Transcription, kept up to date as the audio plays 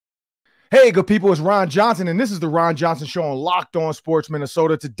Hey, good people, it's Ron Johnson, and this is the Ron Johnson Show on Locked On Sports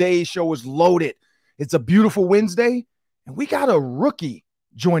Minnesota. Today's show is loaded. It's a beautiful Wednesday, and we got a rookie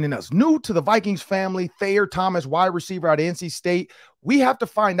joining us. New to the Vikings family, Thayer Thomas, wide receiver out of NC State. We have to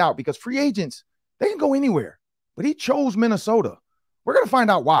find out because free agents, they can go anywhere, but he chose Minnesota. We're going to find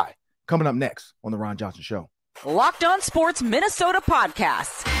out why coming up next on the Ron Johnson Show. Locked On Sports Minnesota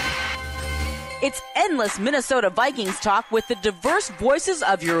Podcast. It's endless Minnesota Vikings talk with the diverse voices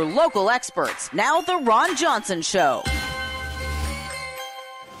of your local experts. Now the Ron Johnson Show.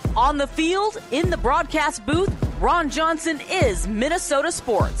 On the field, in the broadcast booth, Ron Johnson is Minnesota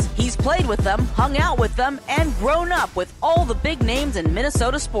sports. He's played with them, hung out with them, and grown up with all the big names in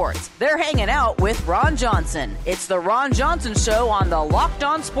Minnesota sports. They're hanging out with Ron Johnson. It's the Ron Johnson Show on the Locked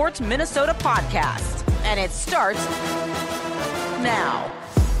On Sports Minnesota Podcast. And it starts now.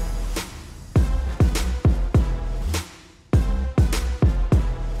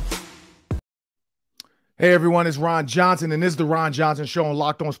 Hey everyone, it's Ron Johnson, and this is the Ron Johnson Show on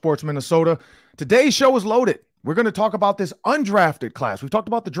Locked On Sports Minnesota. Today's show is loaded. We're going to talk about this undrafted class. We've talked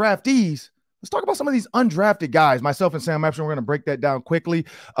about the draftees. Let's talk about some of these undrafted guys. Myself and Sam Ekstrom, we're going to break that down quickly.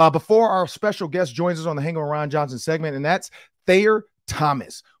 Before our special guest joins us on the Hang on Ron Johnson segment, and that's Thayer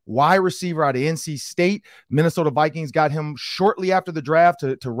Thomas, wide receiver out of NC State. Minnesota Vikings got him shortly after the draft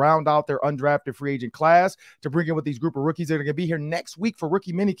to round out their undrafted free agent class, to bring in with these group of rookies that are going to be here next week for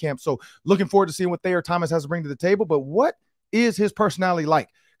rookie minicamp. So looking forward to seeing what Thayer Thomas has to bring to the table. But what is his personality like?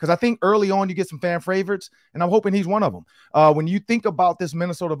 Because I think early on you get some fan favorites, and I'm hoping he's one of them. When you think about this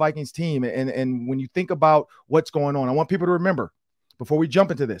Minnesota Vikings team and when you think about what's going on, I want people to remember, before we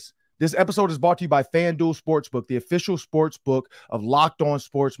jump into this episode is brought to you by FanDuel Sportsbook, the official sports book of Locked On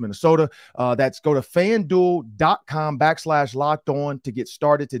Sports Minnesota. Go to FanDuel.com/Locked On to get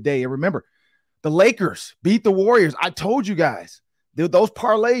started today. And remember, the Lakers beat the Warriors. I told you guys, those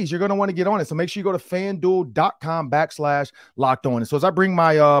parlays, you're going to want to get on it. So make sure you go to FanDuel.com/Locked On. And so as I bring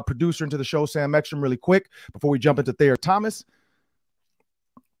my producer into the show, Sam Ekstrom, really quick, before we jump into Thayer Thomas,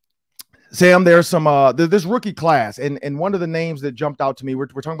 Sam, there's some this rookie class, and one of the names that jumped out to me, we're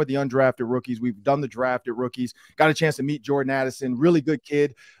talking about the undrafted rookies. We've done the drafted rookies. Got a chance to meet Jordan Addison, really good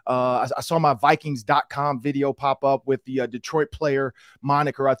kid. I saw my Vikings.com video pop up with the Detroit player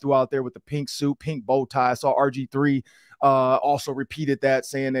moniker I threw out there with the pink suit, pink bow tie. I saw RG3 also repeated that,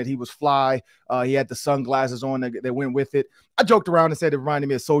 saying that he was fly. He had the sunglasses on that went with it. I joked around and said it reminded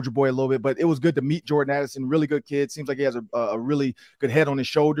me of Soulja Boy a little bit, but it was good to meet Jordan Addison. Really good kid. Seems like he has a really good head on his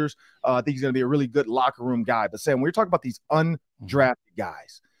shoulders. I think he's going to be a really good locker room guy. But Sam, when you're talking about these undrafted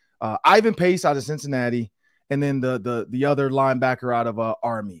guys, Ivan Pace out of Cincinnati, and then the other linebacker out of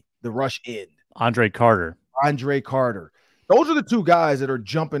Army, the rush end, Andre Carter. Those are the two guys that are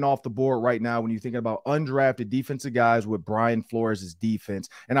jumping off the board right now when you're thinking about undrafted defensive guys with Brian Flores' defense.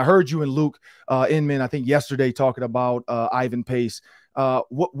 And I heard you and Luke Inman, I think yesterday, talking about Ivan Pace.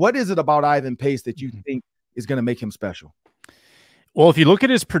 What is it about Ivan Pace that you think is going to make him special? Well, if you look at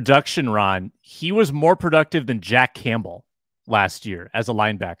his production, Ron, he was more productive than Jack Campbell last year as a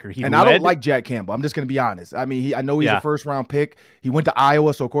linebacker. I don't like Jack Campbell. I'm just going to be honest. I mean, I know he's a first-round pick. He went to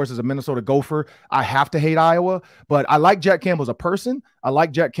Iowa, so of course, as a Minnesota Gopher, I have to hate Iowa. But I like Jack Campbell as a person. I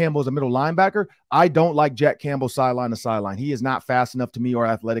like Jack Campbell as a middle linebacker. I don't like Jack Campbell sideline to sideline. He is not fast enough to me or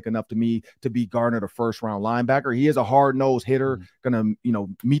athletic enough to me to be garnered a first-round linebacker. He is a hard-nosed hitter, going to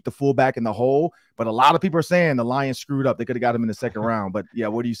meet the fullback in the hole. But a lot of people are saying the Lions screwed up. They could have got him in the second round. But yeah,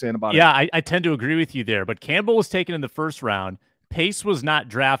 what are you saying about it? Yeah, I tend to agree with you there. But Campbell was taken in the first round. Pace was not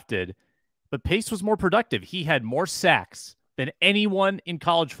drafted, but Pace was more productive. He had more sacks than anyone in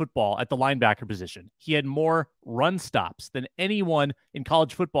college football at the linebacker position. He had more run stops than anyone in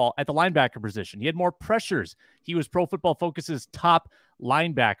college football at the linebacker position. He had more pressures. He was Pro Football Focus's top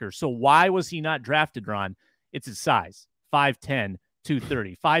linebacker. So why was he not drafted, Ron? It's his size, 5'10",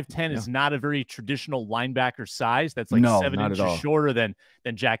 230. 5'10" is not a very traditional linebacker size. That's like 7 inches shorter than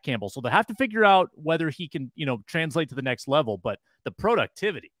Jack Campbell. So they have to figure out whether he can, translate to the next level. But the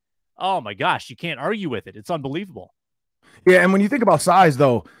productivity, oh my gosh, you can't argue with it. It's unbelievable. Yeah, and when you think about size,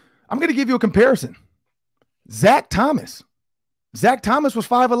 though, I'm going to give you a comparison. Zach Thomas. Zach Thomas was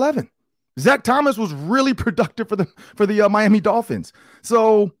 5'11". Zach Thomas was really productive for the Miami Dolphins.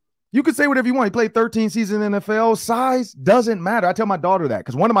 So you could say whatever you want. He played 13 seasons in the NFL. Size doesn't matter. I tell my daughter that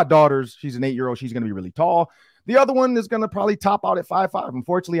because one of my daughters, she's an 8-year-old. She's going to be really tall. The other one is going to probably top out at 5'5".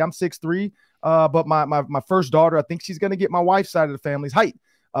 Unfortunately, I'm 6'3". But my first daughter, I think she's going to get my wife's side of the family's height.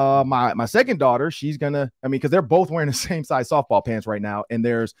 My second daughter, she's going to, because they're both wearing the same size softball pants right now, and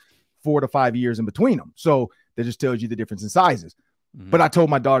there's 4 to 5 years in between them. So that just tells you the difference in sizes. But I told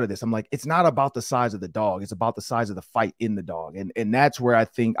my daughter this. I'm like, it's not about the size of the dog. It's about the size of the fight in the dog. And that's where I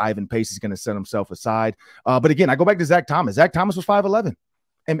think Ivan Pace is going to set himself aside. But again, I go back to Zach Thomas. Zach Thomas was 5'11".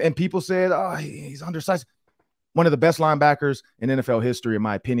 And people said, oh, he's undersized. One of the best linebackers in NFL history, in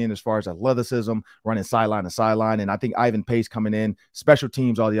my opinion, as far as athleticism, running sideline to sideline. And I think Ivan Pace coming in, special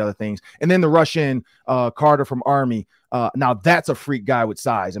teams, all the other things. And then the rush in, Carter from Army. Now, that's a freak guy with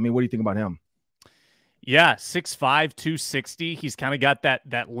size. I mean, what do you think about him? Yeah, 6'5", 260. He's kind of got that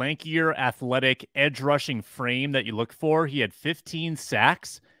lankier, athletic, edge-rushing frame that you look for. He had 15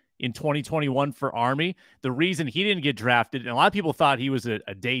 sacks in 2021 for Army. The reason he didn't get drafted, and a lot of people thought he was a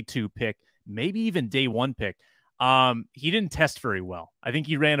day 2 pick, maybe even day 1 pick, he didn't test very well. I think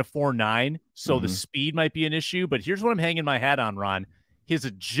he ran a 4.9, so the speed might be an issue. But here's what I'm hanging my hat on, Ron. His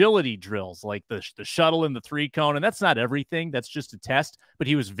agility drills, like the shuttle and the 3-cone, and that's not everything. That's just a test, but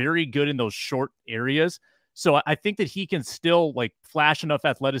he was very good in those short areas. So I think that he can still like flash enough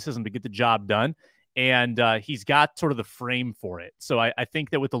athleticism to get the job done, and he's got sort of the frame for it. So I think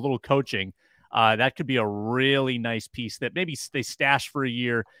that with a little coaching, that could be a really nice piece that maybe they stash for a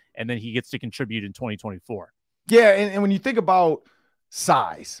year, and then he gets to contribute in 2024. Yeah, and when you think about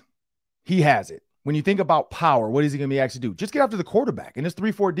size, he has it. When you think about power, what is he going to be actually do? Just get after the quarterback. In this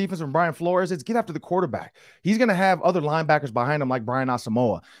 3-4 defense from Brian Flores, it's get after the quarterback. He's going to have other linebackers behind him like Brian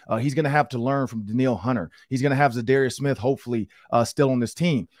Asamoah. He's going to have to learn from Daniil Hunter. He's going to have Za'Darius Smith, hopefully, still on this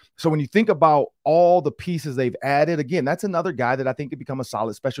team. So when you think about all the pieces they've added, again, that's another guy that I think could become a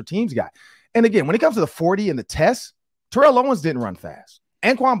solid special teams guy. And again, when it comes to the 40 and the tests, Terrell Owens didn't run fast.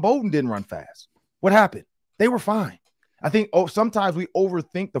 Anquan Bolden didn't run fast. What happened? They were fine. I think sometimes we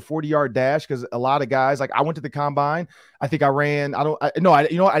overthink the 40-yard dash because a lot of guys, like I went to the combine. I think I ran. I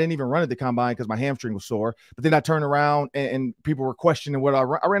didn't even run at the combine because my hamstring was sore. But then I turned around and people were questioning what I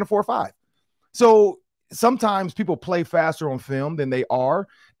ran a 4.5. So sometimes people play faster on film than they are.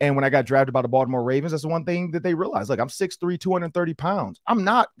 And when I got drafted by the Baltimore Ravens, that's the one thing that they realized. Like, I'm 6'3", 230 pounds. I'm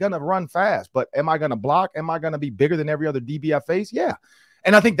not going to run fast, but am I going to block? Am I going to be bigger than every other DB I face? Yeah.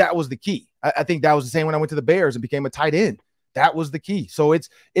 And I think that was the key. I think that was the same when I went to the Bears and became a tight end. That was the key. So it's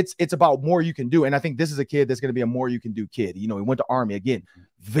about more you can do. And I think this is a kid that's going to be a more you can do kid. You know, he went to Army again.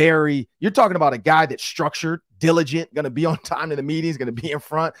 You're talking about a guy that's structured, diligent, going to be on time to the meetings, going to be in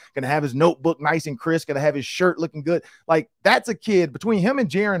front, going to have his notebook nice and crisp, going to have his shirt looking good. Like, that's a kid between him and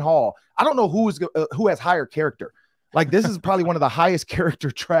Jaren Hall. I don't know who has higher character. Like, this is probably one of the highest character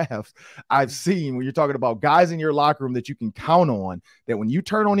drafts I've seen when you're talking about guys in your locker room that you can count on, that when you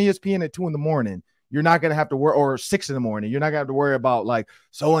turn on ESPN at 2 a.m, you're not going to have to worry, or 6 a.m, you're not going to have to worry about like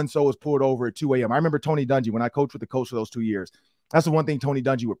so-and-so was pulled over at 2 a.m. I remember Tony Dungy, when I coached with the coach for those 2 years, that's the one thing Tony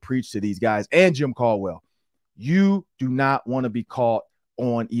Dungy would preach to these guys, and Jim Caldwell. You do not want to be caught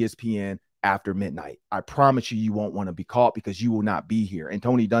on ESPN after midnight. I promise you won't want to be caught because you will not be here. And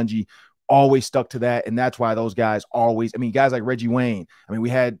Tony Dungy always stuck to that, and that's why those guys always, I mean, guys like Reggie Wayne. I mean, we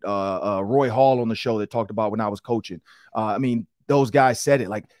had Roy Hall on the show that talked about when I was coaching. I mean, those guys said it.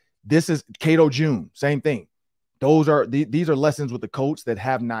 Like, this is Cato June, same thing. These are lessons with the coach that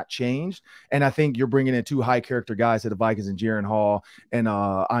have not changed, and I think you're bringing in 2 high character guys to the Vikings, and Jaren Hall and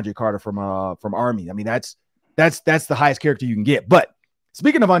Andre Carter from Army. I mean, that's the highest character you can get. But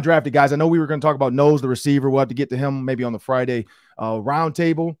speaking of undrafted guys, I know we were going to talk about Nose, the receiver. We'll have to get to him maybe on the Friday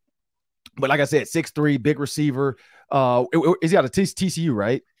roundtable. But like I said, 6'3", big receiver. Is he out of TCU,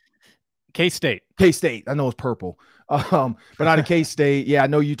 right? K-State. K-State. I know it's purple. But out of K-State, yeah, I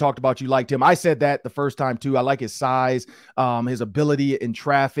know you talked about you liked him. I said that the first time too. I like his size, his ability in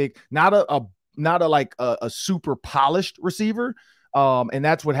traffic. Not a super polished receiver. And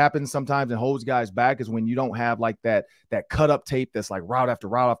that's what happens sometimes and holds guys back, is when you don't have like that cut up tape that's like route after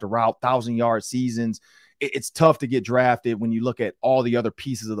route after route, 1,000-yard seasons. It's tough to get drafted when you look at all the other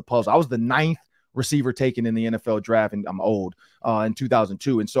pieces of the puzzle. I was the 9th receiver taken in the NFL draft, and I'm old, in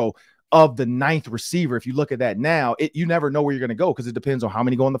 2002. And so of the 9th receiver, if you look at that now, you never know where you're going to go, because it depends on how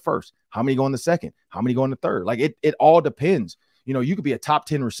many go in the first, how many go in the second, how many go in the third. Like, it all depends. You know, you could be a top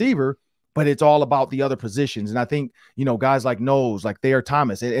 10 receiver, but it's all about the other positions. And I think, you know, guys like Nose, like Thayer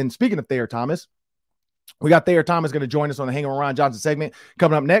Thomas. And speaking of Thayer Thomas, we got Thayer Thomas going to join us on the Hanging with Ron Johnson segment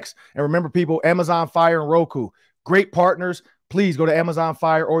coming up next. And remember, people, Amazon Fire and Roku, great partners. Please go to Amazon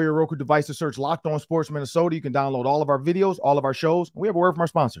Fire or your Roku device to search Locked On Sports Minnesota. You can download all of our videos, all of our shows. We have a word from our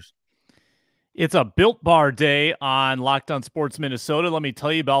sponsors. It's a Built Bar day on Locked On Sports Minnesota. Let me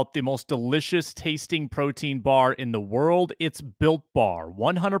tell you about the most delicious tasting protein bar in the world. It's Built Bar,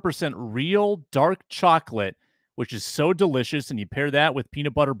 100% real dark chocolate, which is so delicious. And you pair that with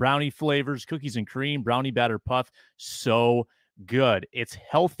peanut butter brownie flavors, cookies and cream, brownie batter puff. So good. It's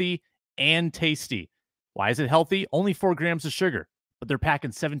healthy and tasty. Why is it healthy? Only 4 grams of sugar. but they're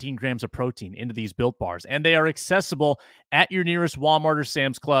packing 17 grams of protein into these Built Bars, and they are accessible at your nearest Walmart or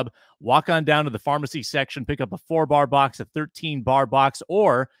Sam's Club. Walk on down to the pharmacy section, pick up a 4-bar box, a 13-bar box,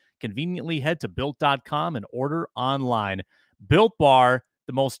 or conveniently head to Built.com and order online. Built Bar,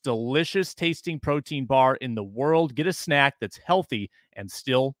 the most delicious tasting protein bar in the world. Get a snack that's healthy and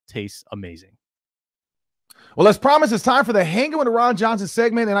still tastes amazing. Well, as promised, it's time for the Hanging with Ron Johnson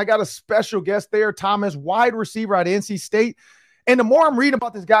segment, and I got a special guest there, Thomas, wide receiver at NC State. And the more I'm reading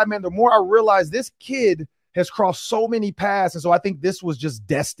about this guy, man, the more I realize this kid has crossed so many paths. And so I think this was just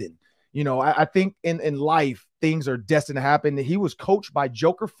destined. You know, I think in life, things are destined to happen. He was coached by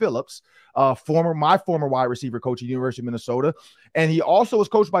Joker Phillips, my former wide receiver coach at the University of Minnesota. And he also was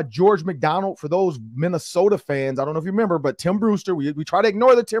coached by George McDonald. For those Minnesota fans, I don't know if you remember, but Tim Brewster, we try to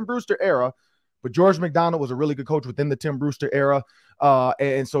ignore the Tim Brewster era, but George McDonald was a really good coach within the Tim Brewster era.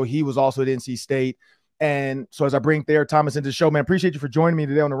 And so he was also at NC State. And so as I bring Thayer Thomas into the show, man, appreciate you for joining me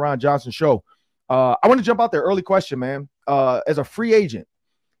today on the Ron Johnson Show. I want to jump out there. Early question, man. As a free agent,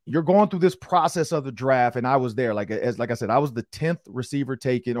 you're going through this process of the draft, and I was there. Like I said, I was the 10th receiver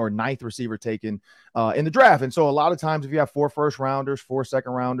taken or 9th receiver taken in the draft. And so a lot of times if you have 4 first rounders, 4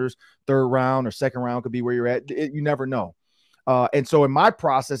 second rounders, 3rd round or 2nd round could be where you're at. You never know. And so in my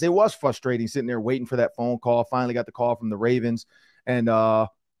process, it was frustrating sitting there waiting for that phone call. Finally got the call from the Ravens, and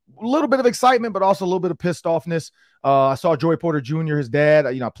a little bit of excitement, but also a little bit of pissed offness. I saw Joey Porter Jr., his dad,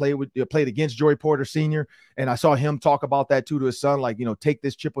 I played against Joey Porter Sr., and I saw him talk about that too to his son, like, take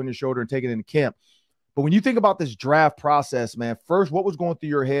this chip on your shoulder and take it into camp. But when you think about this draft process, man, first, what was going through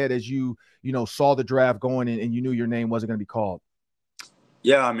your head as you saw the draft going and you knew your name wasn't going to be called?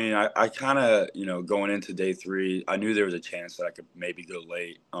 Yeah, I mean, I kind of, going into day 3, I knew there was a chance that I could maybe go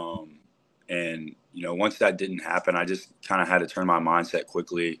late. And, once that didn't happen, I just kind of had to turn my mindset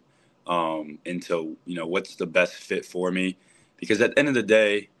quickly into, what's the best fit for me. Because at the end of the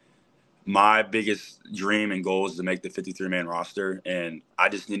day, my biggest dream and goal is to make the 53-man roster. And I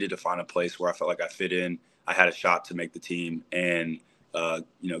just needed to find a place where I felt like I fit in. I had a shot to make the team and,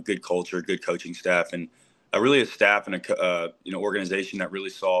 good culture, good coaching staff, and really a staff and a organization that really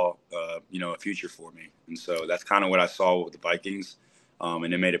saw, a future for me. And so that's kind of what I saw with the Vikings.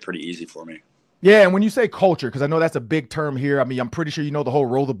 And it made it pretty easy for me. Yeah, and when you say culture, because I know that's a big term here. I mean, I'm pretty sure you know the whole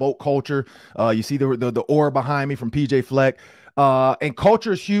roll the boat culture. You see the aura behind me from PJ Fleck. And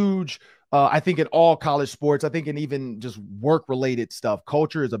culture is huge, I think, in all college sports. I think in even just work-related stuff,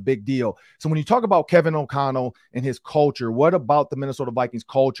 culture is a big deal. So when you talk about Kevin O'Connell and his culture, what about the Minnesota Vikings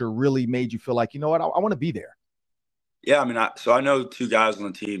culture really made you feel like, you know what, I want to be there? Yeah, I mean, I know 2 guys on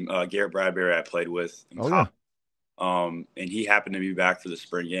the team, Garrett Bradbury I played with in college. And he happened to be back for the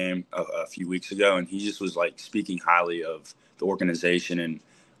spring game a few weeks ago, and he just was like speaking highly of the organization and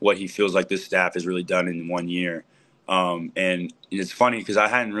what he feels like this staff has really done in 1 year. And it's funny because I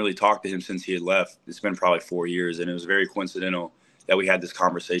hadn't really talked to him since he had left. It's been probably 4 years, and it was very coincidental that we had this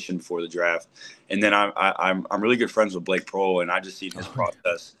conversation before the draft. And then I'm really good friends with Blake Prohl, and I just seen his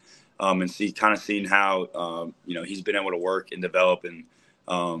process and seen how he's been able to work and develop, and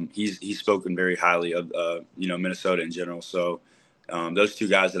he's spoken very highly of Minnesota in general. So those 2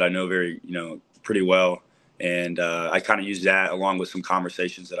 guys that I know very pretty well, and I kind of used that along with some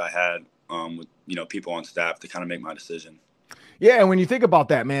conversations that I had with people on staff to kind of make my decision. Yeah, and when you think about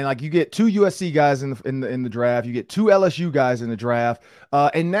that, man, like you get 2 USC guys in the draft, you get 2 LSU guys in the draft,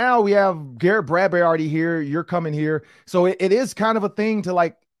 and now we have Garrett Bradbury already here. You're coming here, so it is kind of a thing to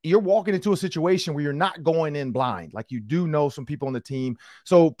like. You're walking into a situation where you're not going in blind. Like you do know some people on the team.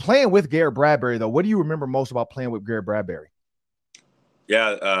 So playing with Garrett Bradbury, though, what do you remember most about playing with Garrett Bradbury?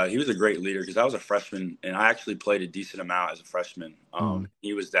 Yeah, he was a great leader because I was a freshman, and I actually played a decent amount as a freshman.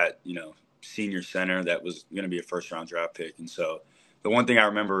 He was that, senior center that was going to be a first-round draft pick. And so the one thing I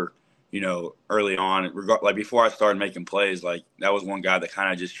remember, early on, like before I started making plays, like that was one guy that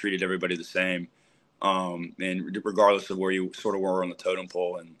kind of just treated everybody the same. And regardless of where you sort of were on the totem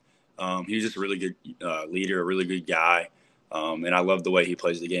pole, and he was just a really good leader, a really good guy, and I love the way he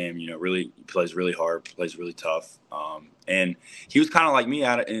plays the game. Really he plays really hard, plays really tough, and he was kind of like me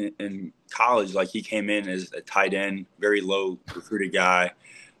in college. Like he came in as a tight end, very low recruited guy,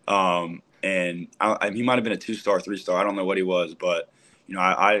 and he might have been a 2-star, 3-star. I don't know what he was, but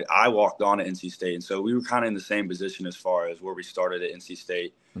I walked on at NC State, and so we were kind of in the same position as far as where we started at NC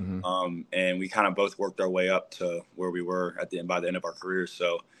State. Mm-hmm. And we kind of both worked our way up to where we were by the end of our careers.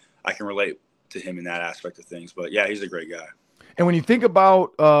 So I can relate to him in that aspect of things. But yeah, he's a great guy. And when you think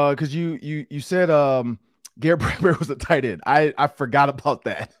about, because you said Garrett Bradbury was a tight end, I forgot about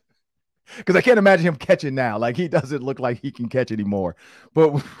that. because I can't imagine him catching now. Like, he doesn't look like he can catch anymore. But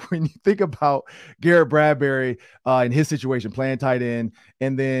when you think about Garrett Bradbury in his situation, playing tight end,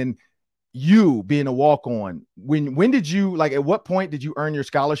 and then you being a walk-on, when did you, like, at what point did you earn your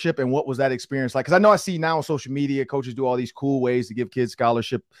scholarship, and what was that experience like? Because I know I see now on social media coaches do all these cool ways to give kids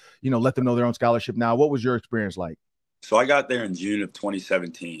scholarship, let them know their own scholarship now. What was your experience like? So I got there in June of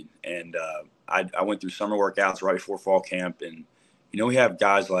 2017, and I went through summer workouts right before fall camp, and we have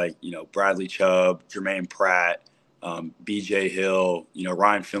guys like Bradley Chubb, Jermaine Pratt, BJ Hill,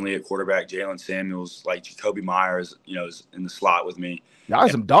 Ryan Finley at quarterback, Jalen Samuels, like Jacoby Myers, is in the slot with me. Y'all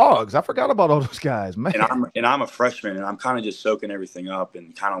some dogs. I forgot about all those guys, man. And I'm a freshman, and I'm kind of just soaking everything up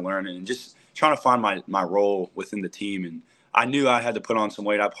and kind of learning and just trying to find my role within the team. And I knew I had to put on some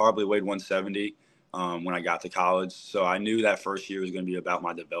weight. I probably weighed 170 when I got to college. So I knew that first year was going to be about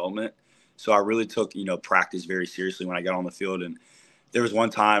my development. So I really took, practice very seriously when I got on the field. And there was one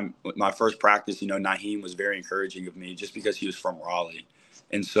time, my first practice, Naheem was very encouraging of me just because he was from Raleigh.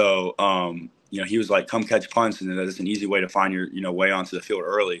 And so, he was like, come catch punts, and that's an easy way to find your, way onto the field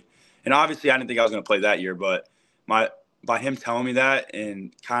early. And obviously I didn't think I was going to play that year, but by him telling me that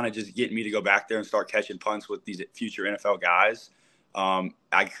and kind of just getting me to go back there and start catching punts with these future NFL guys,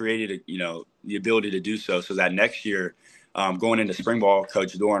 I created, the ability to do so. So that next year, going into spring ball,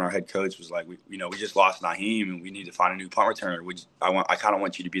 Coach Doran, our head coach, was like, we just lost Naheem, and we need to find a new punt returner. I kind of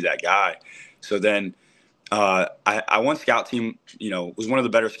want you to be that guy. So then I won scout team, was one of the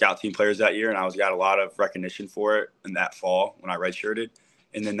better scout team players that year, and I got a lot of recognition for it in that fall when I redshirted.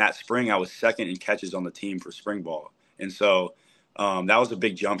 And then that spring, I was second in catches on the team for spring ball. And so that was a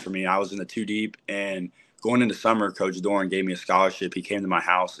big jump for me. I was in the two deep, and going into summer, Coach Doran gave me a scholarship. He came to my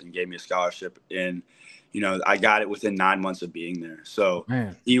house and gave me a scholarship, and I got it within 9 months of being there. So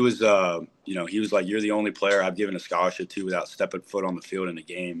he was, he was like, you're the only player I've given a scholarship to without stepping foot on the field in a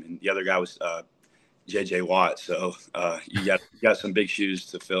game. And the other guy was JJ Watt. So you got some big shoes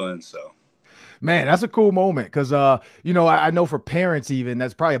to fill in. So. Man, that's a cool moment because, I know for parents even,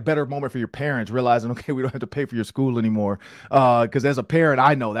 that's probably a better moment for your parents realizing, okay, we don't have to pay for your school anymore. Because as a parent,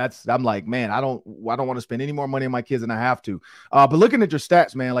 I know I'm like, man, I don't want to spend any more money on my kids than I have to. But looking at your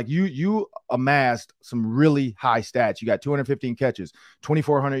stats, man, like you amassed some really high stats. You got 215 catches,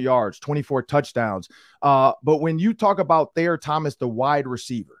 2,400 yards, 24 touchdowns. But when you talk about Thayer Thomas, the wide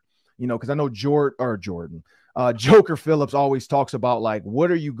receiver, because I know Jordan. Joker Phillips always talks about, like,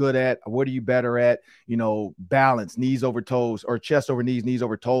 what are you good at? What are you better at? Balance, knees over toes, or chest over knees, knees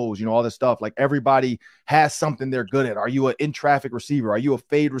over toes, all this stuff. Like, everybody has something they're good at. Are you an in traffic receiver? Are you a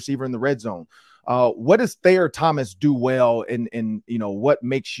fade receiver in the red zone? What does Thayer Thomas do well? And what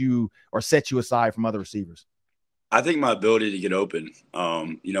makes you or sets you aside from other receivers? I think my ability to get open,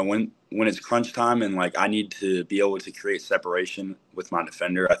 when it's crunch time and like I need to be able to create separation with my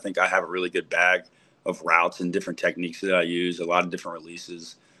defender, I think I have a really good bag of routes and different techniques that I use, a lot of different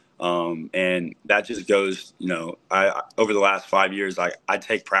releases. And that just goes, I over the last 5 years, I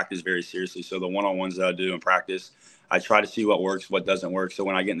take practice very seriously. So the one-on-ones that I do in practice, I try to see what works, what doesn't work. So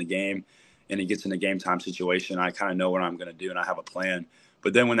when I get in the game and it gets in a game time situation, I kind of know what I'm going to do and I have a plan.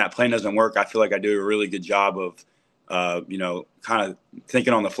 But then when that plan doesn't work, I feel like I do a really good job of, kind of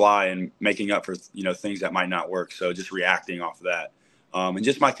thinking on the fly and making up for, things that might not work. So just reacting off of that. And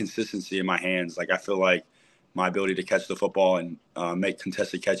just my consistency in my hands. Like, I feel like my ability to catch the football and make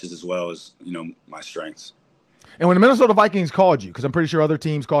contested catches as well as, my strengths. And when the Minnesota Vikings called you, because I'm pretty sure other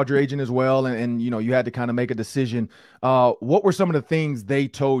teams called your agent as well, and you had to kind of make a decision, what were some of the things they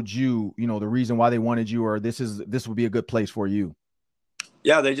told you, the reason why they wanted you, or this would be a good place for you?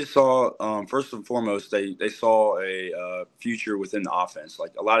 Yeah, they just saw, first and foremost, they saw a future within the offense.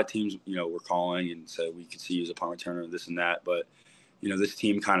 Like, a lot of teams, were calling and said we could see you as a punt returner, this and that. But, this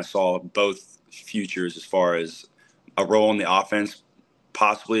team kind of saw both futures as far as a role in the offense,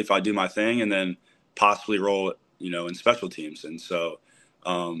 possibly if I do my thing, and then possibly role, in special teams. And so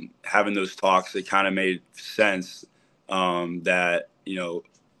having those talks, it kind of made sense that,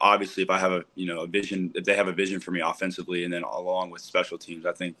 obviously, if I have a vision, if they have a vision for me offensively and then along with special teams,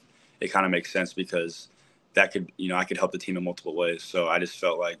 I think it kind of makes sense because that could, I could help the team in multiple ways. So I just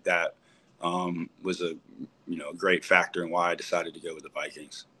felt like that was a, great factor in why I decided to go with the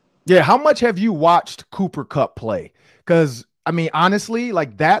Vikings. Yeah. How much have you watched Cooper Kupp play? Because, I mean, honestly,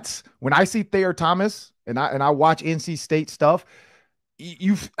 like, that's when I see Thayer Thomas and I watch NC State stuff,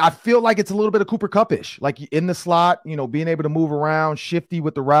 I feel like it's a little bit of Cooper Kupp-ish, like in the slot, being able to move around, shifty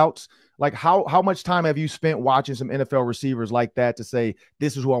with the routes. Like, how much time have you spent watching some NFL receivers like that to say,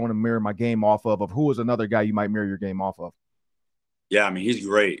 this is who I want to mirror my game off of who is another guy you might mirror your game off of? Yeah, I mean, he's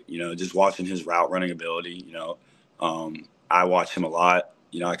great. Just watching his route running ability, I watch him a lot.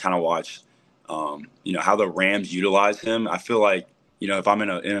 I kind of watch, how the Rams utilize him. I feel like, if I'm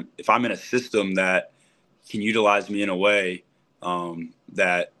in a system that can utilize me in a way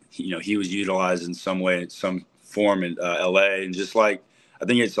that, he was utilized in some way, some form in LA. And just like, I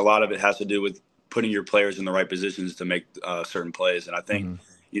think a lot of it has to do with putting your players in the right positions to make certain plays. And I think,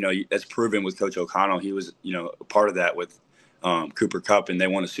 that's proven with Coach O'Connell. He was, a part of that with Cooper Kupp, and they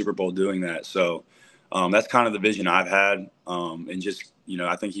won a Super Bowl doing that. So that's kind of the vision I've had. And just,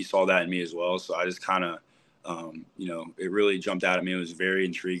 I think he saw that in me as well. So I just kind of, it really jumped out at me. It was very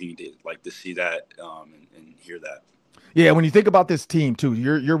intriguing to see that and hear that. Yeah, when you think about this team too,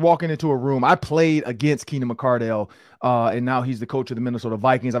 you're walking into a room. I played against Keenan McCardell, and now he's the coach of the Minnesota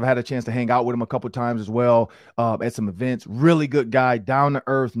Vikings. I've had a chance to hang out with him a couple of times as well at some events. Really good guy, down to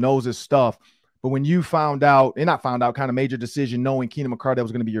earth, knows his stuff. But when you kind of major decision knowing Keenan McCardell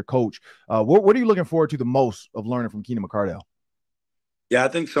was going to be your coach, what are you looking forward to the most of learning from Keenan McCardell? Yeah, I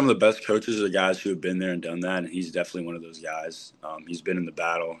think some of the best coaches are the guys who have been there and done that, and he's definitely one of those guys. He's been in the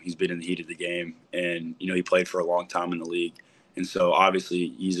battle. He's been in the heat of the game, and, he played for a long time in the league. And so,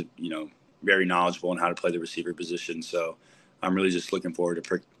 obviously, he's, very knowledgeable on how to play the receiver position. So I'm really just looking forward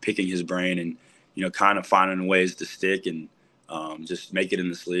to picking his brain and, kind of finding ways to stick and just make it in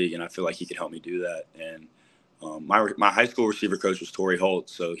this league. And I feel like he could help me do that. And my high school receiver coach was Torrey Holt.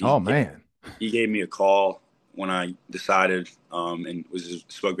 So he gave me a call when I decided and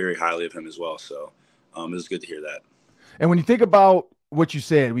spoke very highly of him as well. So it was good to hear that. And when you think about what you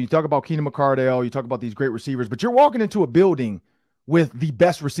said, when you talk about Keenan McCardell, you talk about these great receivers, but you're walking into a building with the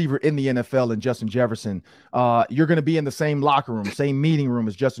best receiver in the NFL in Justin Jefferson. You're going to be in the same locker room, same meeting room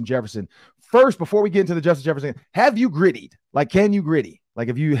as Justin Jefferson. First, before we get into the Justin Jefferson, have you grittied? Like, can you gritty? Like,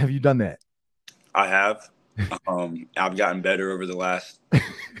 have you done that? I have. I've gotten better over the last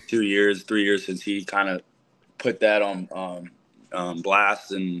 3 years since he kind of put that on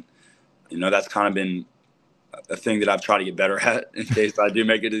blast, and that's kind of been a thing that I've tried to get better at in case I do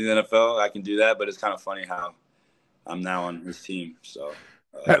make it to the NFL. I can do that, but it's kind of funny how I'm now on his team. So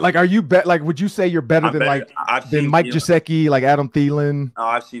are you would you say you're better than Mike Gesicki, like Adam Thielen? No,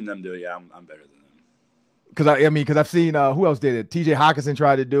 I've seen them do it. Yeah, I'm better than Because them. because I've seen who else did it? TJ Hawkinson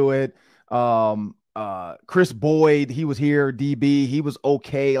tried to do it. Chris Boyd, he was here. DB, he was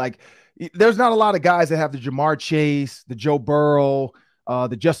okay. Like, there's not a lot of guys that have the Jamar Chase, the Joe Burrow,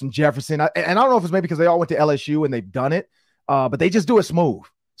 the Justin Jefferson. And I don't know if it's maybe because they all went to LSU and they've done it, but they just do it smooth.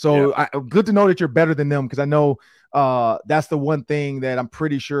 So good to know that you're better than them, because I know that's the one thing that I'm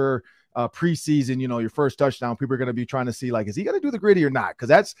pretty sure preseason, your first touchdown, people are going to be trying to see, like, is he going to do the gritty or not?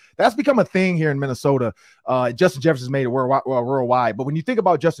 Because that's become a thing here in Minnesota. Justin Jefferson's made it worldwide. But when you think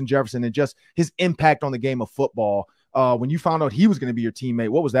about Justin Jefferson and just his impact on the game of football, when you found out he was going to be your teammate,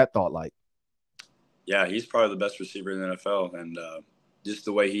 what was that thought like? Yeah, he's probably the best receiver in the NFL, and just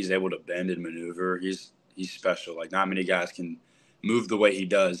the way he's able to bend and maneuver, he's special. Like, not many guys can move the way he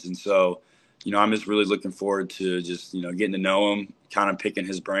does. And so, I'm just really looking forward to just, getting to know him, kind of picking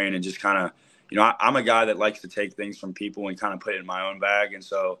his brain, and just kind of, I'm a guy that likes to take things from people and kind of put it in my own bag. And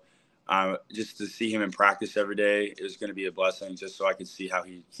so just to see him in practice every day is going to be a blessing, just so I can see how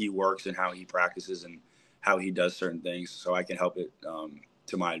he works and how he practices and how he does certain things, so I can help it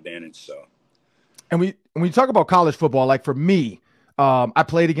to my advantage. So, and when you talk about college football, like for me, I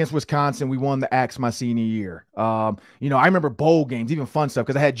played against Wisconsin. We won the Axe my senior year. I remember bowl games, even fun stuff,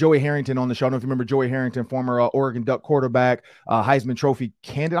 because I had Joey Harrington on the show. I don't know if you remember Joey Harrington, former Oregon Duck quarterback, Heisman Trophy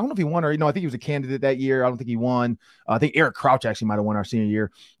candidate. I don't know if he won or, I think he was a candidate that year. I don't think he won. I think Eric Crouch actually might have won our senior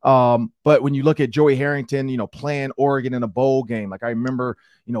year. But when you look at Joey Harrington, playing Oregon in a bowl game, like I remember,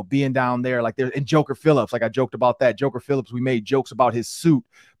 being down there, like there, and Joker Phillips, like I joked about that. Joker Phillips, we made jokes about his suit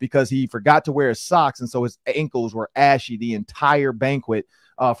because he forgot to wear his socks, and so his ankles were ashy the entire banquet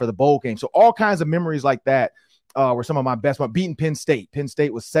for the bowl game. So all kinds of memories like that were some of my best. Beating Penn State. Penn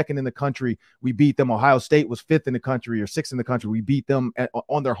State was second in the country. We beat them. Ohio State was fifth in the country or sixth in the country. We beat them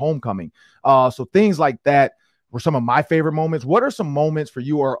on their homecoming. So things like that were some of my favorite moments. What are some moments for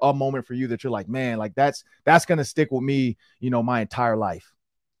you, or a moment for you that you're like, man, like that's going to stick with me, my entire life?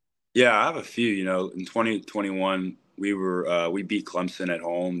 Yeah, I have a few. In 2021, we beat Clemson at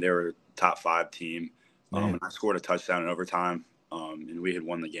home. They were a top 5 team. And I scored a touchdown in overtime, and we had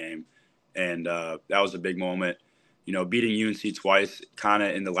won the game. And that was a big moment. Beating UNC twice, kind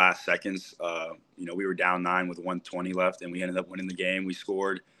of in the last seconds. We were down 9 with 1:20 left, and we ended up winning the game. We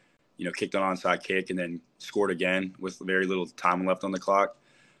scored, kicked an onside kick, and then scored again with very little time left on the clock.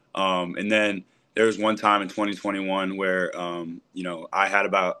 And then there was one time in 2021 where, I had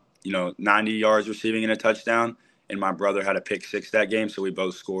about 90 yards receiving and a touchdown, and my brother had a pick 6 that game. So we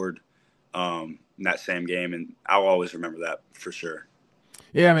both scored in that same game, and I'll always remember that for sure.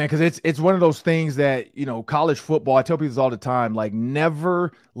 Yeah, man, because it's one of those things that, college football, I tell people this all the time, like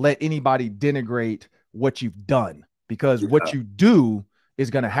never let anybody denigrate what you've done, because what you do is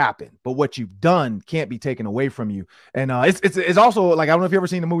going to happen, but what you've done can't be taken away from you. And it's also like, I don't know if you've ever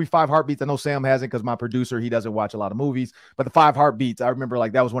seen the movie Five Heartbeats. I know Sam hasn't, because my producer, he doesn't watch a lot of movies, but the Five Heartbeats, I remember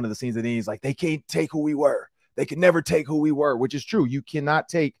like that was one of the scenes that he's like, they can't take who we were. They can never take who we were, which is true. You cannot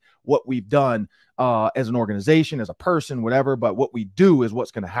take what we've done as an organization, as a person, whatever, but what we do is what's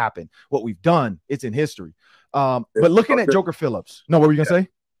going to happen. What we've done, it's in history. But looking at Joker Phillips, no, what were you going to say?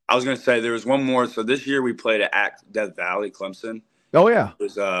 I was going to say there was one more. So this year we played at Death Valley, Clemson. Oh yeah. It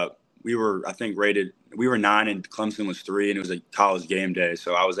was, we were 9 and Clemson was 3, and it was a college game day.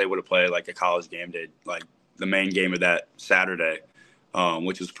 So I was able to play like a college game day, like the main game of that Saturday,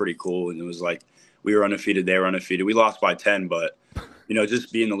 which was pretty cool. And it was like, we were undefeated, they were undefeated. We lost by 10, but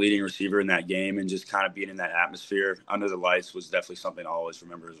just being the leading receiver in that game and just kind of being in that atmosphere under the lights was definitely something I always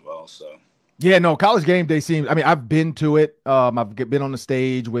remember as well. So yeah, no, college game day seems, I mean, I've been to it. I've been on the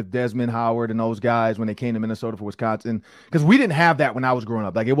stage with Desmond Howard and those guys when they came to Minnesota for Wisconsin, because we didn't have that when I was growing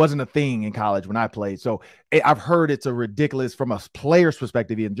up. Like, it wasn't a thing in college when I played. So I've heard it's a ridiculous, from a player's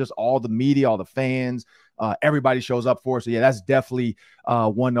perspective, and just all the media, all the fans, everybody shows up for it. So yeah, that's definitely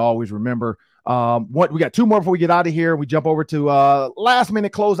one to always remember. We got 2 more before we get out of here. We jump over to last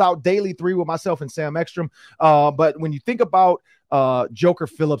minute closeout daily 3 with myself and Sam Ekstrom. But when you think about Joker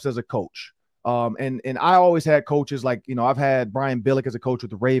Phillips as a coach, and I always had coaches like, I've had Brian Billick as a coach with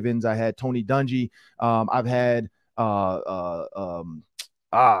the Ravens. I had Tony Dungy. I've had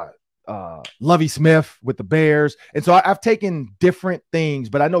Lovie Smith with the Bears. And so I've taken different things,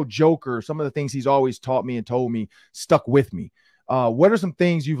 but I know Joker, some of the things he's always taught me and told me stuck with me. What are some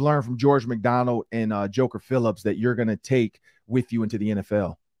things you've learned from George McDonald and Joker Phillips that you're going to take with you into the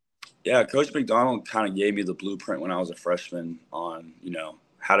NFL? Yeah, Coach McDonald kind of gave me the blueprint when I was a freshman on,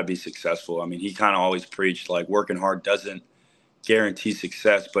 how to be successful. I mean, he kind of always preached like working hard doesn't guarantee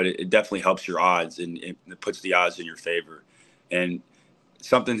success, but it definitely helps your odds, and it puts the odds in your favor. And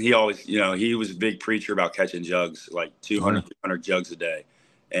something he always, he was a big preacher about catching jugs, like 200, 300 jugs a day.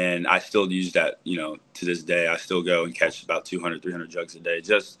 And I still use that, to this day. I still go and catch about 200, 300 jugs a day.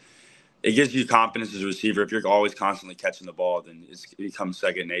 It gives you confidence as a receiver. If you're always constantly catching the ball, then it becomes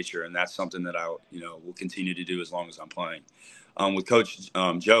second nature. And that's something that I, will continue to do as long as I'm playing. With Coach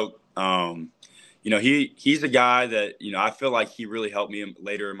Joe, he's a guy that, I feel like he really helped me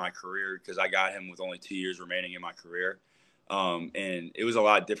later in my career, because I got him with only 2 years remaining in my career. And it was a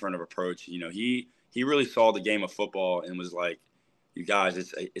lot different of approach. He really saw the game of football and was like, you guys,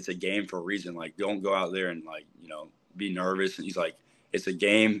 it's a game for a reason. Like, don't go out there and be nervous. And he's like, it's a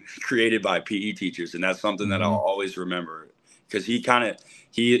game created by PE teachers. And that's something that I'll always remember, because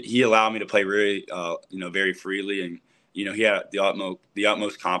he allowed me to play really, very freely. And, he had the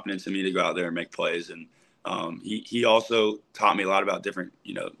utmost confidence in me to go out there and make plays. And he also taught me a lot about different,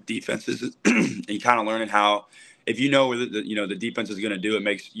 defenses and kind of learning how, if where the defense is going to do, it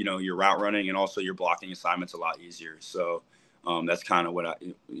makes, your route running and also your blocking assignments a lot easier. So that's kind of what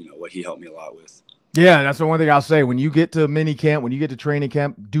what he helped me a lot with. Yeah, that's the one thing I'll say. When you get to mini camp, when you get to training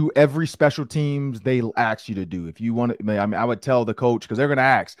camp, do every special teams they ask you to do. If you want to, I would tell the coach, because they're going to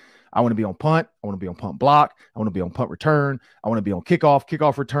ask, I want to be on punt. I want to be on punt block. I want to be on punt return. I want to be on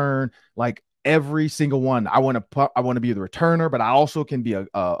kickoff return. Like every single one. I want to be the returner, but I also can be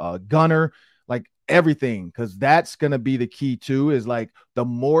a gunner, like everything. Because that's going to be the key too, is like the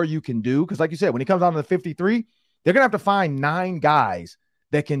more you can do. Because like you said, when he comes out to the 53, they're going to have to find 9 guys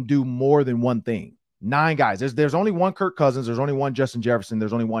that can do more than one thing. 9 guys. There's only one Kirk Cousins. There's only one Justin Jefferson.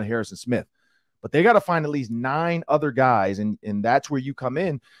 There's only one Harrison Smith. But they got to find at least 9 other guys, and that's where you come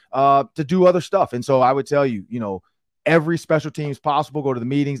in to do other stuff. And so I would tell you, every special teams possible, go to the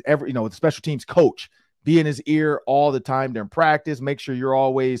meetings, the special teams coach, be in his ear all the time during practice. Make sure you're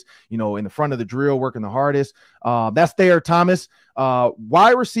always, in the front of the drill, working the hardest. That's Thayer Thomas,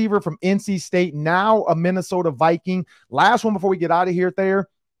 wide receiver from NC State, now a Minnesota Viking. Last one before we get out of here, Thayer.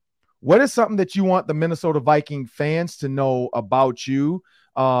 What is something that you want the Minnesota Viking fans to know about you,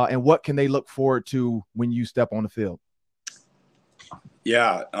 and what can they look forward to when you step on the field?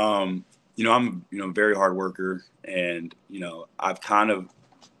 Yeah, I'm a very hard worker, and I've kind of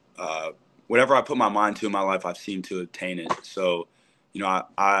whatever I put my mind to in my life, I've seemed to attain it. So,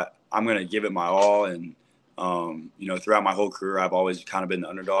 I'm going to give it my all, and throughout my whole career, I've always kind of been the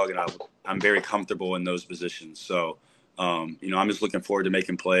underdog, and I'm very comfortable in those positions. So. I'm just looking forward to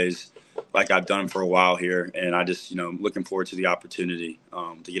making plays like I've done for a while here. And I just, looking forward to the opportunity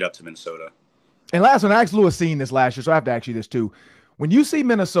to get up to Minnesota. And last one, I asked Lewis seen this last year, so I have to ask you this too. When you see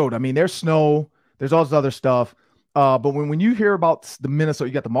Minnesota, I mean, there's snow, there's all this other stuff. But when you hear about the Minnesota,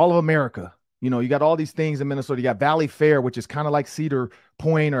 you got the Mall of America. You got all these things in Minnesota. You got Valley Fair, which is kind of like Cedar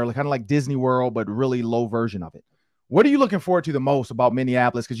Point or kind of like Disney World, but really low version of it. What are you looking forward to the most about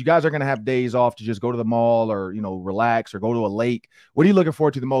Minneapolis? Because you guys are going to have days off to just go to the mall or, relax or go to a lake. What are you looking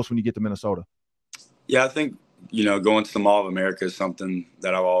forward to the most when you get to Minnesota? Yeah, I think, going to the Mall of America is something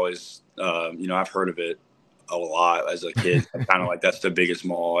that I've always, I've heard of it a lot as a kid. Kind of like that's the biggest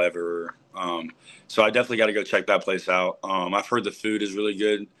mall ever. So I definitely got to go check that place out. I've heard the food is really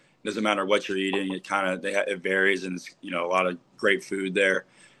good. It doesn't matter what you're eating. It varies, and it's, a lot of great food there.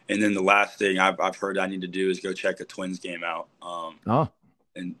 And then the last thing I've heard I need to do is go check a Twins game out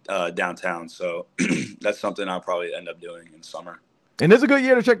in downtown. So that's something I'll probably end up doing in summer. And it's a good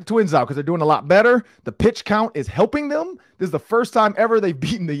year to check the Twins out because they're doing a lot better. The pitch count is helping them. This is the first time ever they've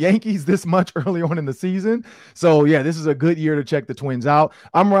beaten the Yankees this much early on in the season. So, yeah, this is a good year to check the Twins out.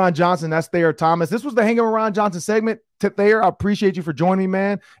 I'm Ron Johnson. That's Thayer Thomas. This was the Hanging with Ron Johnson segment. Thayer, I appreciate you for joining me,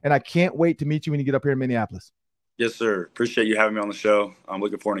 man. And I can't wait to meet you when you get up here in Minneapolis. Yes, sir. Appreciate you having me on the show. I'm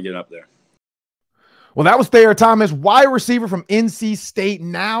looking forward to getting up there. Well, that was Thayer Thomas, wide receiver from NC State,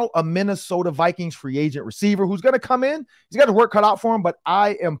 now a Minnesota Vikings free agent receiver who's going to come in. He's got his work cut out for him, but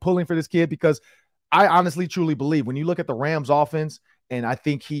I am pulling for this kid because I honestly, truly believe when you look at the Rams offense, and I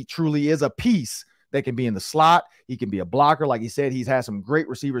think he truly is a piece that can be in the slot. He can be a blocker. Like he said, he's had some great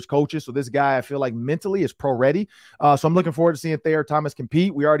receivers coaches. So this guy, I feel like mentally is pro ready. So I'm looking forward to seeing Thayer Thomas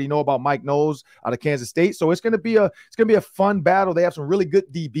compete. We already know about Mike Knowles out of Kansas State. So it's going to be a fun battle. They have some really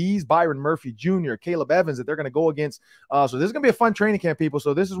good DBs, Byron Murphy Jr., Caleb Evans that they're going to go against. So this is going to be a fun training camp, people.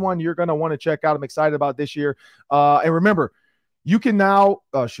 So this is one you're going to want to check out. I'm excited about this year. And remember, you can now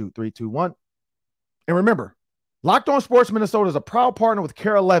 3, 2, 1. And remember, Locked On Sports Minnesota is a proud partner with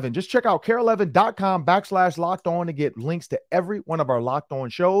Care 11. Just check out care11.com/locked on to get links to every one of our Locked On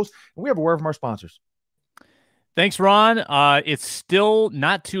shows. And we have a word from our sponsors. Thanks, Ron. It's still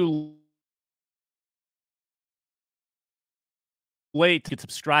not too late to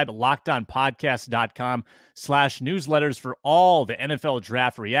subscribe at lockedonpodcast.com/newsletters for all the NFL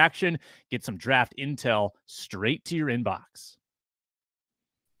draft reaction. Get some draft intel straight to your inbox.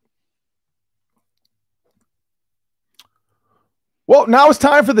 Well, now it's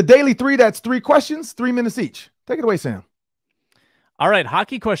time for the Daily 3. That's 3 questions, 3 minutes each. Take it away, Sam. All right,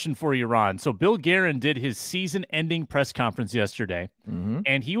 hockey question for you, Ron. So Bill Guerin did his season-ending press conference yesterday,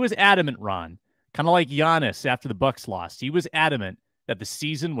 and he was adamant, Ron, kind of like Giannis after the Bucks lost. He was adamant that the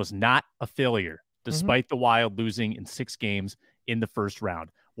season was not a failure, despite the Wild losing in 6 games in the first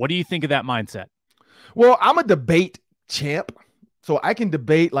round. What do you think of that mindset? Well, I'm a debate champ. So I can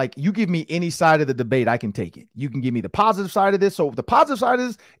debate, like, you give me any side of the debate, I can take it. You can give me the positive side of this. So the positive side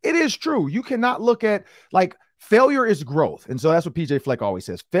is, it is true. You cannot look at, like, failure is growth. And so that's what PJ Fleck always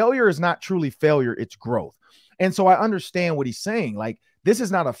says. Failure is not truly failure, it's growth. And so I understand what he's saying. Like, this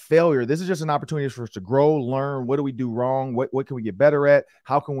is not a failure. This is just an opportunity for us to grow, learn. What do we do wrong? What can we get better at?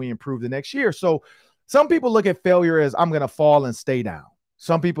 How can we improve the next year? So some people look at failure as I'm going to fall and stay down.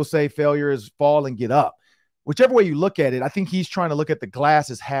 Some people say failure is fall and get up. Whichever way you look at it, I think he's trying to look at the glass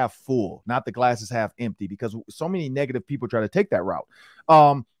as half full, not the glass as half empty, because so many negative people try to take that route.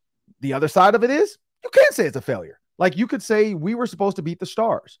 The other side of it is you can't say it's a failure. Like, you could say we were supposed to beat the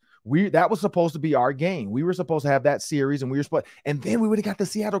Stars. That was supposed to be our game. We were supposed to have that series, and then we would have got the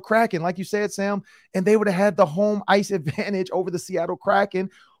Seattle Kraken, like you said, Sam, and they would have had the home ice advantage over the Seattle Kraken.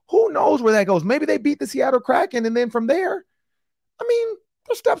 Who knows where that goes? Maybe they beat the Seattle Kraken, and then from there, I mean,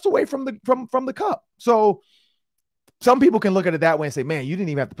 they're steps away from the cup. So some people can look at it that way and say, man, you didn't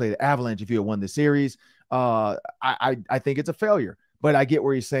even have to play the Avalanche if you had won the series. I think it's a failure, but I get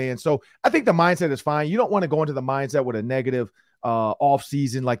where he's saying. So I think the mindset is fine. You don't want to go into the mindset with a negative off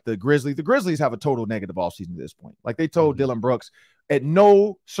season like the Grizzlies. The Grizzlies have a total negative off season at this point. Like, they told Dylan Brooks, at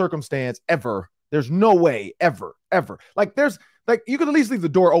no circumstance ever, there's no way ever. Like, you could at least leave the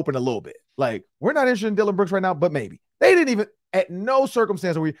door open a little bit. Like, we're not interested in Dylan Brooks right now, but maybe. They didn't even, at no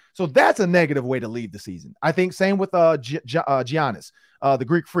circumstance so that's a negative way to leave the season. I think same with Giannis, the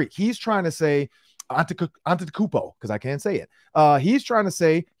Greek freak. He's trying to say Antetokounmpo, because I can't say it. He's trying to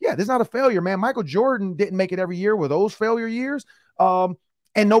say, yeah, this is not a failure, man. Michael Jordan didn't make it every year with those failure years. And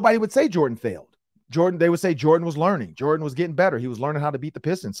nobody would say Jordan failed. They would say Jordan was learning. Jordan was getting better. He was learning how to beat the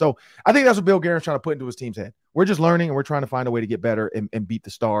Pistons. So I think that's what Bill Guerin's trying to put into his team's head. We're just learning, and we're trying to find a way to get better and beat the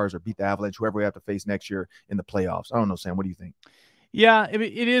Stars or beat the Avalanche, whoever we have to face next year in the playoffs. I don't know, Sam. What do you think? Yeah, it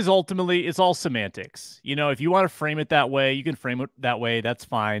is ultimately, it's all semantics. If you want to frame it that way, you can frame it that way. That's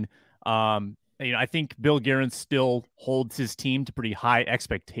fine. I think Bill Guerin still holds his team to pretty high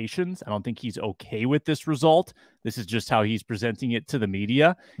expectations. I don't think he's okay with this result. This is just how he's presenting it to the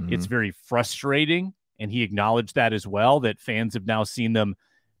media. It's very frustrating, and he acknowledged that as well, that fans have now seen them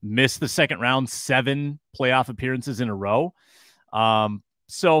miss the second round 7 playoff appearances in a row.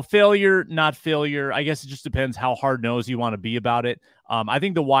 So failure, not failure. I guess it just depends how hard-nosed you want to be about it. I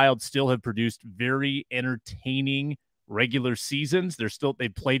think the Wild still have produced very entertaining regular seasons.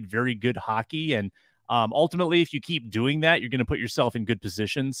 They've played very good hockey, and ultimately, if you keep doing that, you're going to put yourself in good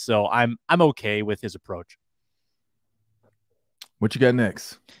positions. So I'm okay with his approach. What you got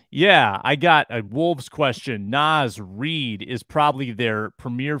next? Yeah, I got a Wolves question. Naz Reid is probably their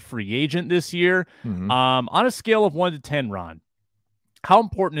premier free agent this year. On a scale of 1 to 10, Ron, how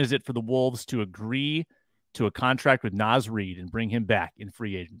important is it for the Wolves to agree to a contract with Naz Reid and bring him back in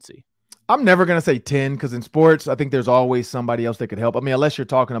free agency? I'm never going to say 10 because in sports, I think there's always somebody else that could help. I mean, unless you're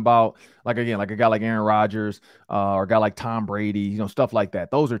talking about, like a guy like Aaron Rodgers or a guy like Tom Brady, stuff like that.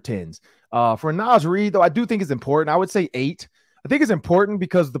 Those are 10s. For Naz Reid, though, I do think it's important. I would say 8. I think it's important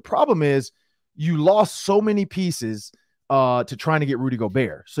because the problem is you lost so many pieces to trying to get Rudy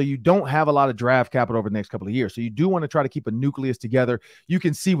Gobert. So you don't have a lot of draft capital over the next couple of years. So you do want to try to keep a nucleus together. You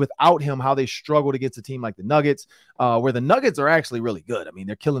can see without him how they struggled against a team like the Nuggets, where the Nuggets are actually really good. I mean,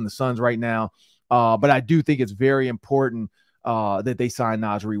 they're killing the Suns right now. But I do think it's very important that they sign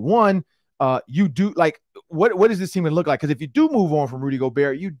Naz Reid. One, you do like what does this team look like? Because if you do move on from Rudy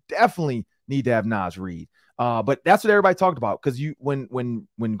Gobert, you definitely need to have Naz Reid. But that's what everybody talked about because when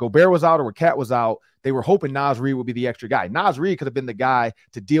Gobert was out or when Cat was out, they were hoping Naz Reid would be the extra guy. Naz Reid could have been the guy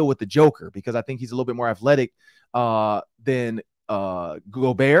to deal with the Joker because I think he's a little bit more athletic than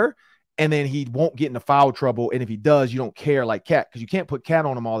Gobert, and then he won't get into foul trouble. And if he does, you don't care like Cat because you can't put Cat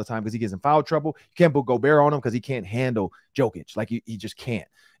on him all the time because he gets in foul trouble. You can't put Gobert on him because he can't handle Jokic. Like he just can't.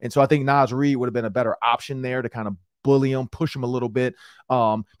 And so I think Naz Reid would have been a better option there to kind of bully him, push him a little bit,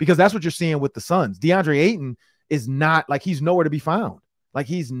 because that's what you're seeing with the Suns. DeAndre Ayton is not like he's nowhere to be found. Like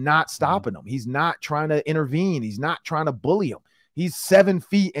he's not stopping him. He's not trying to intervene. He's not trying to bully him. He's 7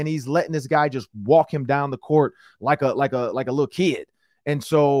 feet and he's letting this guy just walk him down the court like a little kid. And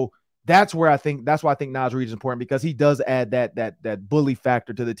so that's why I think Naz Reid is important because he does add that bully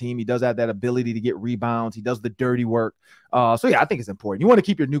factor to the team. He does add that ability to get rebounds. He does the dirty work. So yeah, I think it's important. You want to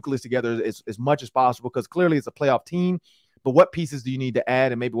keep your nucleus together as much as possible because clearly it's a playoff team. But what pieces do you need to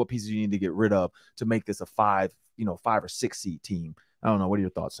add, and maybe what pieces you need to get rid of to make this a 5 or 6 seed team? I don't know. What are your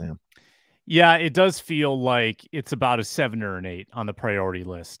thoughts, Sam? Yeah, it does feel like it's about a 7 or an 8 on the priority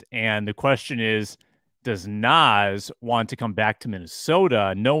list. And the question is, does Naz want to come back to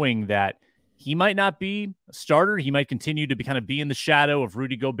Minnesota knowing that he might not be a starter? He might continue to be in the shadow of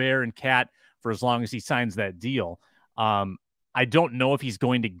Rudy Gobert and Cat for as long as he signs that deal. I don't know if he's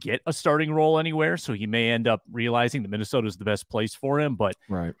going to get a starting role anywhere, so he may end up realizing that Minnesota is the best place for him. But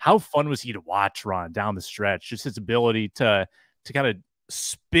How fun was he to watch, Ron, down the stretch? Just his ability to kind of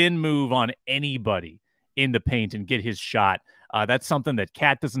spin move on anybody in the paint and get his shot. That's something that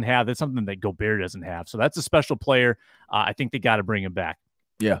Cat doesn't have. That's something that Gobert doesn't have. So that's a special player. I think they got to bring him back.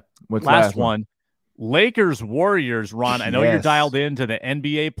 Yeah. Last one. Lakers Warriors, Ron. I know you're dialed into the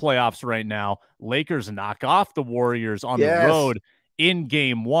NBA playoffs right now. Lakers knock off the Warriors on the road in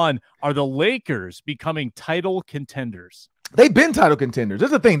game 1. Are the Lakers becoming title contenders? They've been title contenders.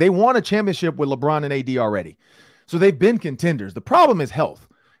 That's the thing. They won a championship with LeBron and AD already. So they've been contenders. The problem is health.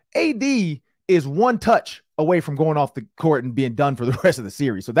 AD is one touch away from going off the court and being done for the rest of the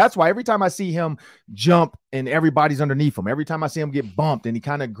series. So that's why every time I see him jump and everybody's underneath him, every time I see him get bumped and he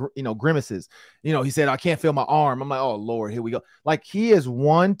kind of grimaces, he said, I can't feel my arm. I'm like, oh Lord, here we go. Like he is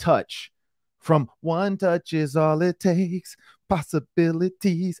one touch from one touch is all it takes.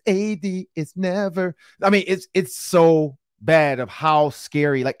 Possibilities. AD is never. I mean, it's so bad of how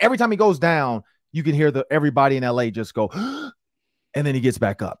scary. Like every time he goes down, you can hear everybody in LA just go, and then he gets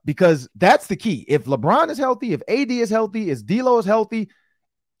back up because that's the key. If LeBron is healthy, if AD is healthy, if D'Lo is healthy,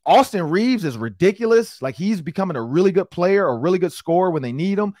 Austin Reeves is ridiculous. Like he's becoming a really good player, a really good scorer when they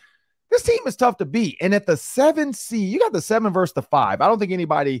need him. This team is tough to beat. And at the 7 seed, you got the 7 versus the 5. I don't think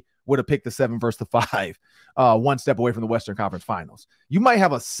anybody would have picked the 7 versus the 5 one step away from the Western Conference Finals. You might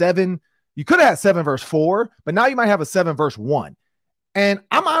have a 7. You could have had 7 versus 4, but now you might have a 7 versus 1. And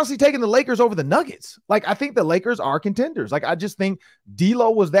I'm honestly taking the Lakers over the Nuggets. Like, I think the Lakers are contenders. Like, I just think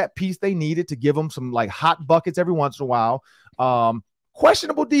D'Lo was that piece they needed to give them some, like, hot buckets every once in a while.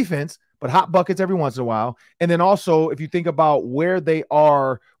 Questionable defense, but hot buckets every once in a while. And then also, if you think about where they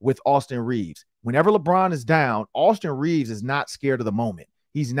are with Austin Reeves, whenever LeBron is down, Austin Reeves is not scared of the moment.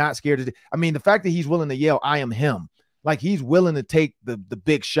 He's not scared of I mean, the fact that he's willing to yell, I am him. Like, he's willing to take the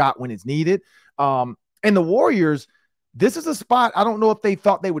big shot when it's needed. And the Warriors – this is a spot I don't know if they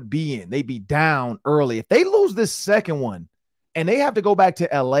thought they would be in. They'd be down early. If they lose this second one and they have to go back to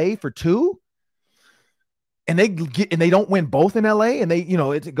LA for 2, and they don't win both in LA, and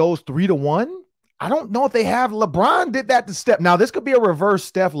it goes 3-1. I don't know if they have. LeBron did that to Steph. Now this could be a reverse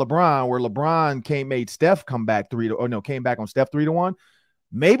Steph LeBron, where LeBron made Steph come back came back on Steph 3-1.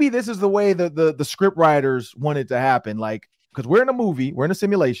 Maybe this is the way the script writers wanted to happen. Like, because we're in a movie, we're in a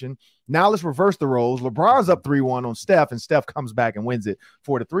simulation. Now let's reverse the roles. LeBron's up 3-1 on Steph, and Steph comes back and wins it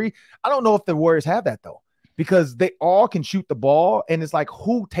 4-3. I don't know if the Warriors have that though, because they all can shoot the ball, and it's like,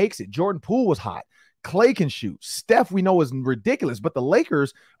 who takes it? Jordan Poole was hot. Clay can shoot. Steph, we know, is ridiculous, but the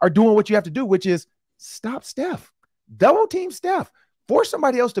Lakers are doing what you have to do, which is stop Steph, double team Steph, force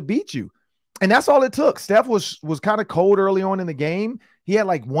somebody else to beat you. And that's all it took. Steph was kind of cold early on in the game. He had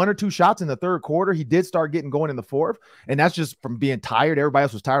like 1 or 2 shots in the third quarter. He did start getting going in the fourth, and that's just from being tired. Everybody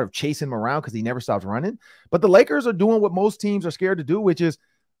else was tired of chasing him around because he never stopped running. But the Lakers are doing what most teams are scared to do, which is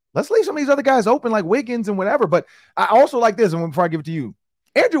let's leave some of these other guys open, like Wiggins and whatever. But I also like this, and before I give it to you,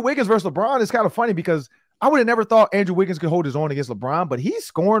 Andrew Wiggins versus LeBron is kind of funny, because I would have never thought Andrew Wiggins could hold his own against LeBron, but he's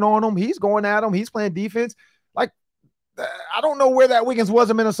scoring on him. He's going at him. He's playing defense. Like, I don't know where that Wiggins was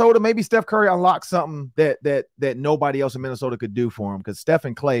in Minnesota. Maybe Steph Curry unlocked something that nobody else in Minnesota could do for him, because Steph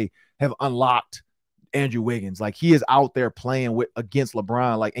and Clay have unlocked Andrew Wiggins. Like, he is out there playing against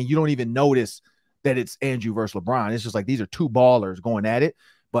LeBron, like, and you don't even notice that it's Andrew versus LeBron. It's just like these are two ballers going at it.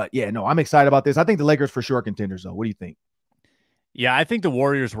 But yeah, no, I'm excited about this. I think the Lakers for sure are contenders, though. What do you think? Yeah, I think the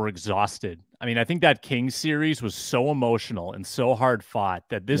Warriors were exhausted. I mean, I think that Kings series was so emotional and so hard fought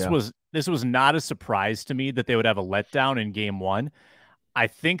that this was not a surprise to me that they would have a letdown in game 1. I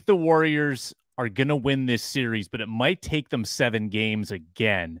think the Warriors are going to win this series, but it might take them 7 games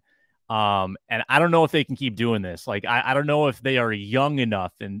again. And I don't know if they can keep doing this. Like, I don't know if they are young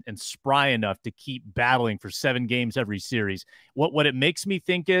enough and spry enough to keep battling for 7 games every series. What it makes me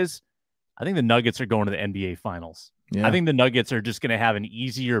think is, I think the Nuggets are going to the NBA Finals. Yeah. I think the Nuggets are just going to have an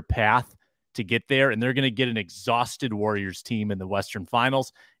easier path to get there, and they're going to get an exhausted Warriors team in the Western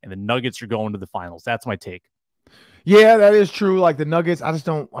Finals, and the Nuggets are going to the Finals. That's my take. Yeah, that is true. Like, the Nuggets, I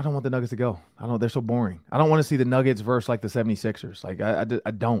don't want the Nuggets to go. I don't, they're so boring. I don't want to see the Nuggets versus like the 76ers. Like,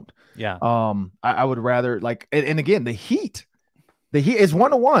 I don't. Yeah. I would rather, like, and again, the Heat is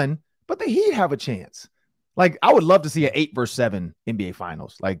 1-1, but the Heat have a chance. Like, I would love to see an 8 versus 7 NBA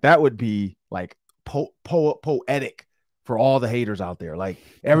Finals. Like, that would be like poetic for all the haters out there. Like,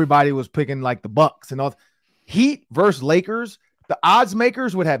 everybody was picking like the Bucks and all. Heat versus Lakers. The odds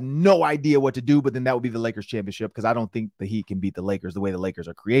makers would have no idea what to do, but then that would be the Lakers championship, because I don't think the Heat can beat the Lakers the way the Lakers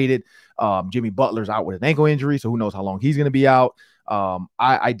are created. Jimmy Butler's out with an ankle injury, so who knows how long he's going to be out. But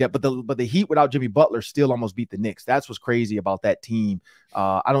the Heat without Jimmy Butler still almost beat the Knicks. That's what's crazy about that team.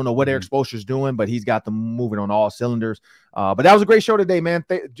 I don't know what Eric Spoelstra's doing, but he's got them moving on all cylinders. But that was a great show today, man.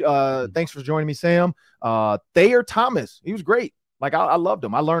 Thanks for joining me, Sam. Thayer Thomas, he was great. Like, I loved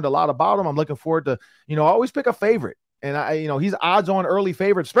him. I learned a lot about him. I'm looking forward to, I always pick a favorite. And he's odds on early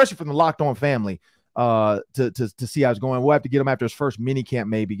favorite, especially from the Locked On family, to see how it's going. We'll have to get him after his first mini camp,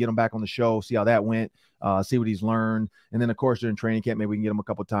 maybe get him back on the show, see how that went, see what he's learned. And then, of course, during training camp, maybe we can get him a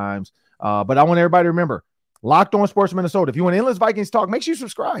couple times. But I want everybody to remember, Locked On Sports Minnesota. If you want Endless Vikings talk, make sure you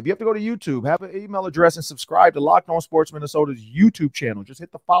subscribe. You have to go to YouTube, have an email address, and subscribe to Locked On Sports Minnesota's YouTube channel. Just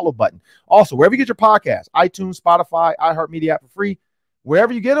hit the follow button. Also, wherever you get your podcasts, iTunes, Spotify, iHeartMedia app for free.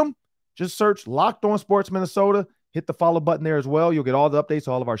 Wherever you get them, just search Locked On Sports Minnesota. Hit the follow button there as well. You'll get all the updates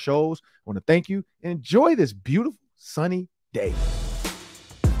to all of our shows. I want to thank you and enjoy this beautiful sunny day.